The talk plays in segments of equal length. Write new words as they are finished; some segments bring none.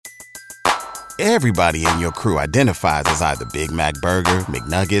Everybody in your crew identifies as either Big Mac Burger,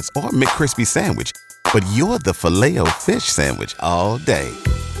 McNuggets, or McCrispy Sandwich. But you're the Filet-O-Fish Sandwich all day.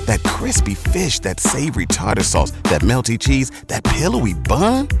 That crispy fish, that savory tartar sauce, that melty cheese, that pillowy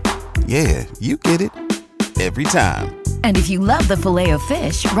bun. Yeah, you get it. Every time. And if you love the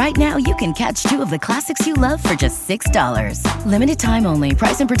Filet-O-Fish, right now you can catch two of the classics you love for just $6. Limited time only.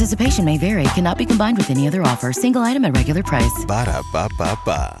 Price and participation may vary. Cannot be combined with any other offer. Single item at regular price.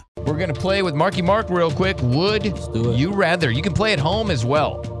 Ba-da-ba-ba-ba. We're going to play with Marky Mark real quick. Would you rather? You can play at home as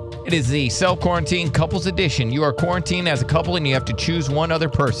well. It is the self-quarantine couples edition. You are quarantined as a couple and you have to choose one other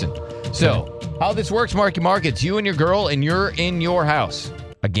person. So, how this works, Marky Mark, it's you and your girl and you're in your house.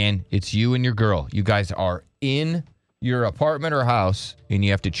 Again, it's you and your girl. You guys are in your apartment or house and you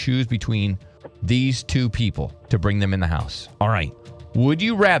have to choose between these two people to bring them in the house. All right. Would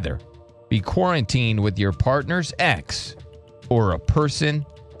you rather be quarantined with your partner's ex or a person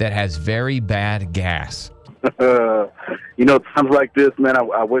that has very bad gas? Times like this, man,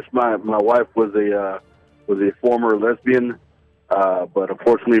 I wish my wife was a former lesbian, but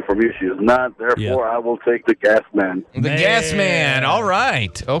unfortunately for me, she is not. Therefore, I will take the gas man. The gas man. All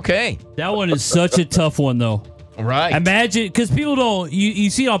right. Okay. That one is such a tough one, though. Right. Imagine, because people don't, you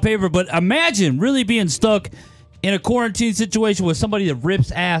see it on paper, but imagine really being stuck in a quarantine situation with somebody that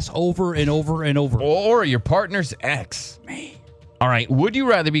rips ass over and over and over. Or your partner's ex. Man. All right. Would you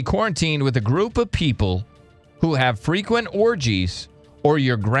rather be quarantined with a group of people who have frequent orgies or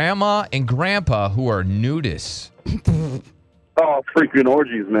your grandma and grandpa who are nudists? Oh, freaking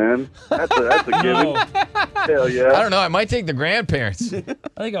orgies, man. That's a given. Hell yeah. I don't know. I might take the grandparents. I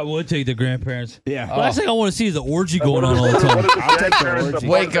think I would take the grandparents. Yeah. Last thing I want to see is the orgy going on all the time. I'll take the orgy.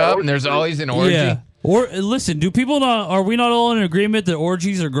 Wake up and there's always an orgy. Yeah. Or listen, are we not all in agreement that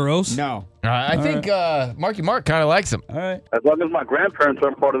orgies are gross? No. I think Marky Mark kind of likes them. All right. As long as my grandparents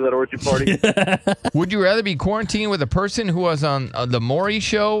aren't part of that orgy party. Would you rather be quarantined with a person who was on the Maury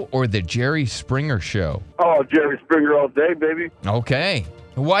Show or the Jerry Springer Show? Oh, Jerry Springer all day, baby. Okay.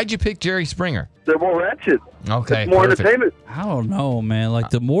 Why'd you pick Jerry Springer? They're more ratchet. Okay, it's more perfect. entertainment. I don't know, man.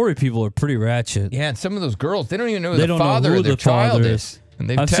 Like, the Maury people are pretty ratchet. Yeah, and some of those girls, they don't even know They who don't the know father who of their the father child is. is. And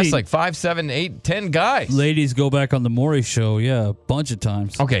they've I've tested seen like 5, 7, 8, 10 guys. Ladies go back on the Maury Show, yeah, a bunch of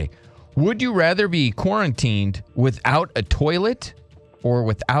times. Okay. Would you rather be quarantined without a toilet or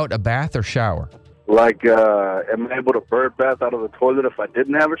without a bath or shower? Like, am I able to bird bath out of the toilet if I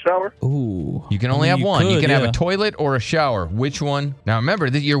didn't have a shower? Ooh. You can only have one. You could, can have yeah. a toilet or a shower. Which one? Now remember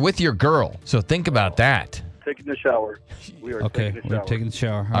that you're with your girl, so think about that. Taking the shower. We are Okay, taking the we're shower. taking the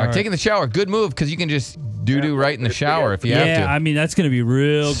shower. All right, taking the shower. Good move because you can just doo-doo right in the shower if you have to. Yeah, I mean, that's going to be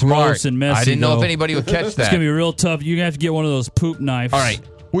real Smart. gross and messy. I didn't know though. if anybody would catch It's that. going to be real tough. You're going to have to get one of those poop knives. All right.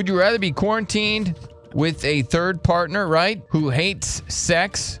 Would you rather be quarantined with a third partner, right, who hates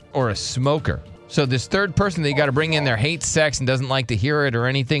sex or a smoker? So this third person that you got to bring in there hates sex and doesn't like to hear it or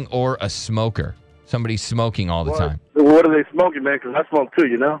anything, or a smoker? Somebody smoking all the time. What are they smoking, man? Because I smoke too,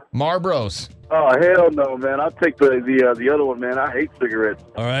 you know? Marlboros. Oh, hell no, man. I'll take the other one, man. I hate cigarettes.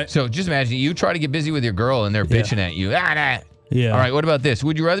 All right. So just imagine you try to get busy with your girl and they're bitching at you. Yeah. All right, what about this?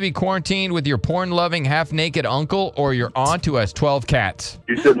 Would you rather be quarantined with your porn-loving, half-naked uncle or your aunt who has 12 cats?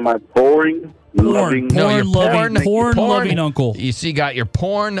 You said my boring, loving... No, your porn-loving uncle. You see, got your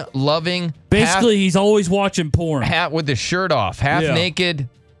porn-loving... Basically, he's always watching porn. Hat with the shirt off, half-naked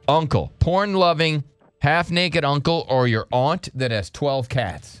uncle. Porn-loving, half-naked uncle or your aunt that has 12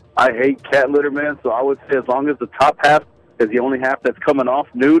 cats? I hate cat litter, man, so I would say as long as the top half is the only half that's coming off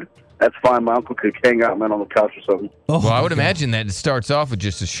nude, that's fine. My uncle could hang out, man, on the couch or something. Oh, well, I would imagine that it starts off with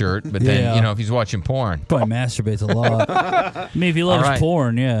just a shirt, but then, if he's watching porn. Probably masturbates a lot. I mean, if he loves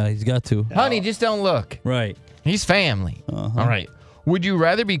porn, yeah, he's got to. Honey, just don't look. Right. He's family. All right. Would you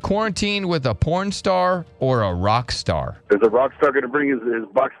rather be quarantined with a porn star or a rock star? Is a rock star going to bring his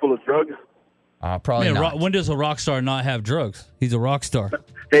box full of drugs? Probably not. When does a rock star not have drugs? He's a rock star.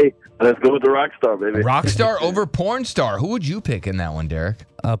 Hey, let's go with the rock star, baby. Rock star over porn star. Who would you pick in that one, Derek?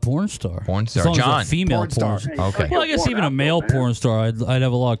 A porn star. Porn star. As long as John. a female Porn star. Okay. Well, I guess even a male porn star, I'd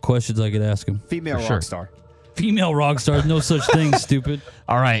have a lot of questions I could ask him. Female rock star. Female rock stars, no such thing, stupid.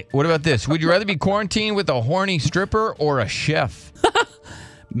 All right. What about this? Would you rather be quarantined with a horny stripper or a chef?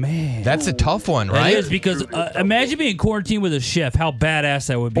 Man. That's a tough one, right? It is because imagine being quarantined with a chef. How badass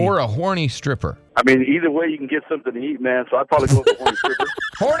that would be. Or a horny stripper. I mean, either way, you can get something to eat, man, so I'd probably go with the horny stripper.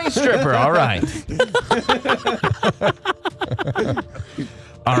 Horny stripper. All right.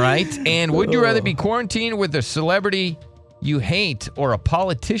 All right. And would you rather be quarantined with a celebrity you hate or a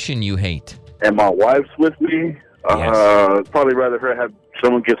politician you hate? And my wife's with me. Yes. Probably rather her have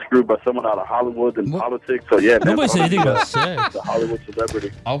someone get screwed by someone out of Hollywood than politics. So, yeah, man. Nobody said anything about sex. The Hollywood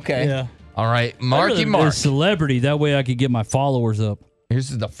celebrity. Okay. Yeah. All right, Marky A Mark. celebrity. That way I could get my followers up. Here's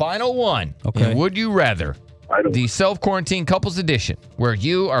the final one. Okay. In Would You Rather? The self-quarantine couples edition, where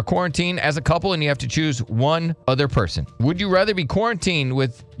you are quarantined as a couple and you have to choose one other person. Would you rather be quarantined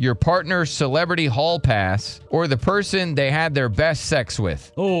with your partner's celebrity hall pass or the person they had their best sex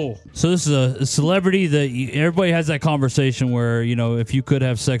with? Oh, so this is a celebrity that everybody has that conversation where, if you could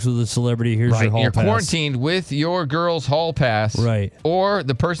have sex with a celebrity, here's your hall You're pass. quarantined with your girl's hall pass, right? Or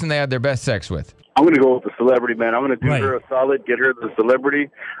the person they had their best sex with. I'm going to go with the celebrity, man. I'm going to do her a solid, get her the celebrity.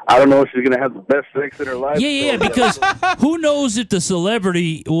 I don't know if she's going to have the best sex in her life. Yeah, because who knows if the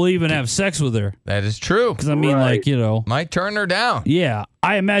celebrity will even have sex with her? That is true. Because, I mean, might turn her down. Yeah,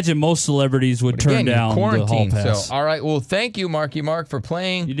 I imagine most celebrities would turn down the hall pass. So, all right, well, thank you, Marky Mark, for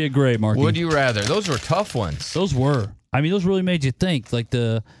playing. You did great, Marky. Would you rather? Those were tough ones. Those were. I mean, those really made you think, like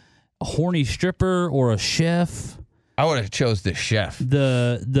a horny stripper or a chef. I would have chose the chef.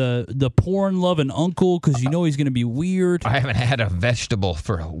 The porn-loving uncle, because he's going to be weird. I haven't had a vegetable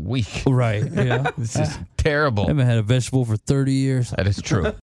for a week. Right, yeah. This is terrible. I haven't had a vegetable for 30 years. That is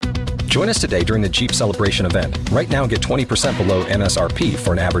true. Join us today during the Jeep Celebration event. Right now, get 20% below MSRP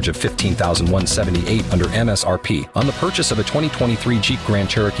for an average of $15,178 under MSRP on the purchase of a 2023 Jeep Grand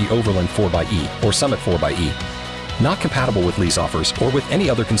Cherokee Overland 4xE or Summit 4xE. Not compatible with lease offers or with any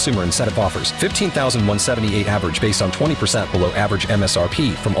other consumer incentive offers. $15,178 average based on 20% below average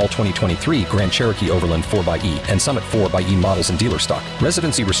MSRP from all 2023 Grand Cherokee Overland 4xE and Summit 4xE models in dealer stock.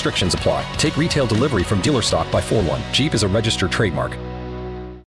 Residency restrictions apply. Take retail delivery from dealer stock by 4/1. Jeep is a registered trademark.